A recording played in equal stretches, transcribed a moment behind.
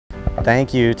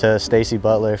Thank you to Stacy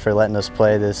Butler for letting us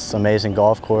play this amazing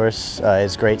golf course.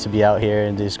 It's great to be out here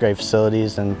in these great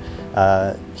facilities, and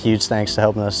huge thanks to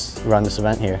helping us run this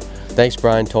event here. Thanks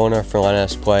Brian Tollner for letting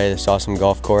us play this awesome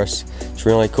golf course. It's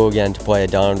really cool again to play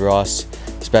at Donald Ross,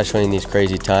 especially in these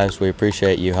crazy times. We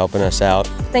appreciate you helping us out.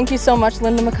 Thank you so much,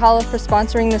 Linda McCullough, for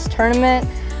sponsoring this tournament.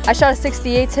 I shot a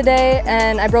 68 today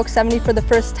and I broke 70 for the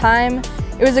first time.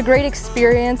 It was a great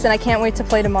experience and I can't wait to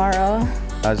play tomorrow.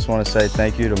 I just want to say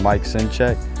thank you to Mike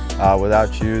Sinchek.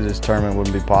 Without you, this tournament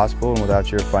wouldn't be possible, and without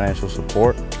your financial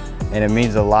support. And it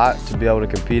means a lot to be able to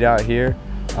compete out here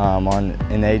in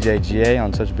the AJGA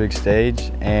on such a big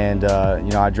stage. And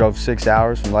you know, I drove 6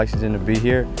 hours from Lexington to be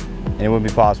here, and it wouldn't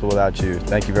be possible without you.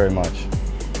 Thank you very much.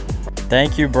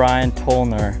 Thank you, Brian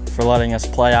Tollner, for letting us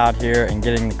play out here and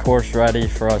getting the course ready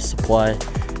for us to play.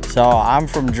 So I'm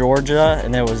from Georgia,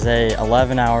 and it was a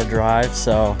 11-hour drive,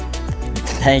 so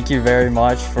thank you very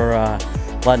much for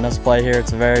letting us play here.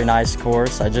 It's a very nice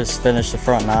course. I just finished the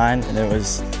front 9 and it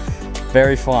was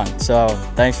very fun. So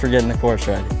thanks for getting the course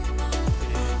ready.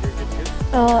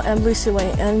 I'm Lucy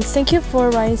Wayne, and thank you for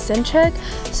Ryan Sinchek.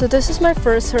 So this is my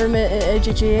first tournament in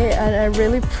AJGA, and I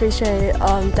really appreciate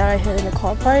that I hit in the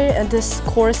qualifier, and this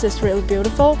course is really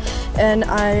beautiful, and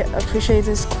I appreciate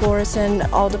this course and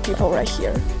all the people right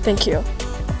here. Thank you.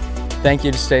 Thank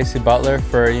you to Stacy Butler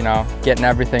for, getting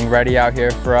everything ready out here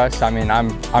for us. I mean,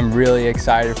 I'm really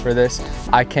excited for this.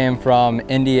 I came from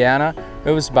Indiana.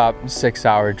 It was about a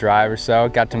 6-hour drive or so.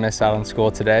 Got to miss out on school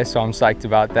today, so I'm psyched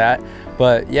about that.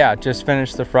 But yeah, just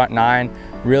finished the front 9.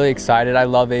 Really excited. I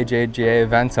love AJGA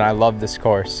events and I love this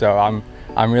course, so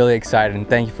I'm really excited, and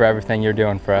thank you for everything you're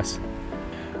doing for us.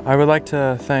 I would like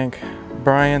to thank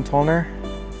Brian Tollner,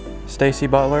 Stacy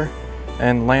Butler,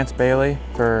 and Lance Bailey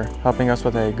for helping us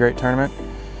with a great tournament.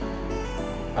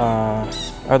 I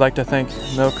would like to thank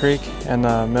Mill Creek and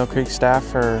the Mill Creek staff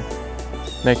for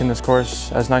making this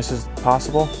course as nice as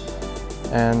possible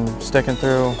and sticking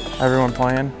through everyone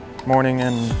playing morning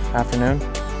and afternoon.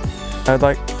 I'd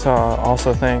like to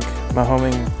also thank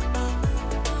Mahoning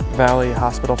Valley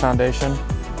Hospital Foundation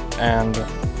and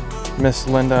Miss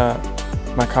Linda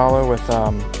McCullough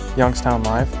with Youngstown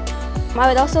Live. I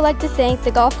would also like to thank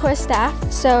the golf course staff,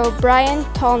 so Brian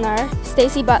Tollner,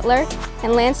 Stacy Butler,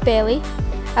 and Lance Bailey.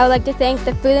 I would like to thank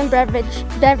the food and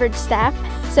beverage staff,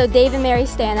 so Dave and Mary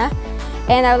Stana.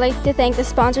 And I would like to thank the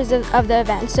sponsors of the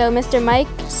event, so Mr. Mike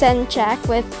Senchak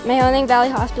with Mahoning Valley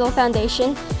Hospital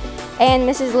Foundation and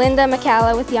Mrs. Linda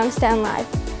McCullough with Youngstown Live.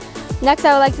 Next,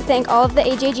 I would like to thank all of the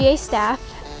AJGA staff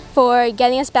for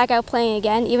getting us back out playing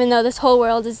again, even though this whole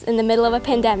world is in the middle of a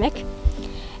pandemic.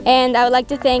 And I would like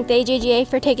to thank the AJGA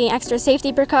for taking extra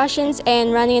safety precautions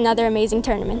and running another amazing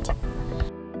tournament.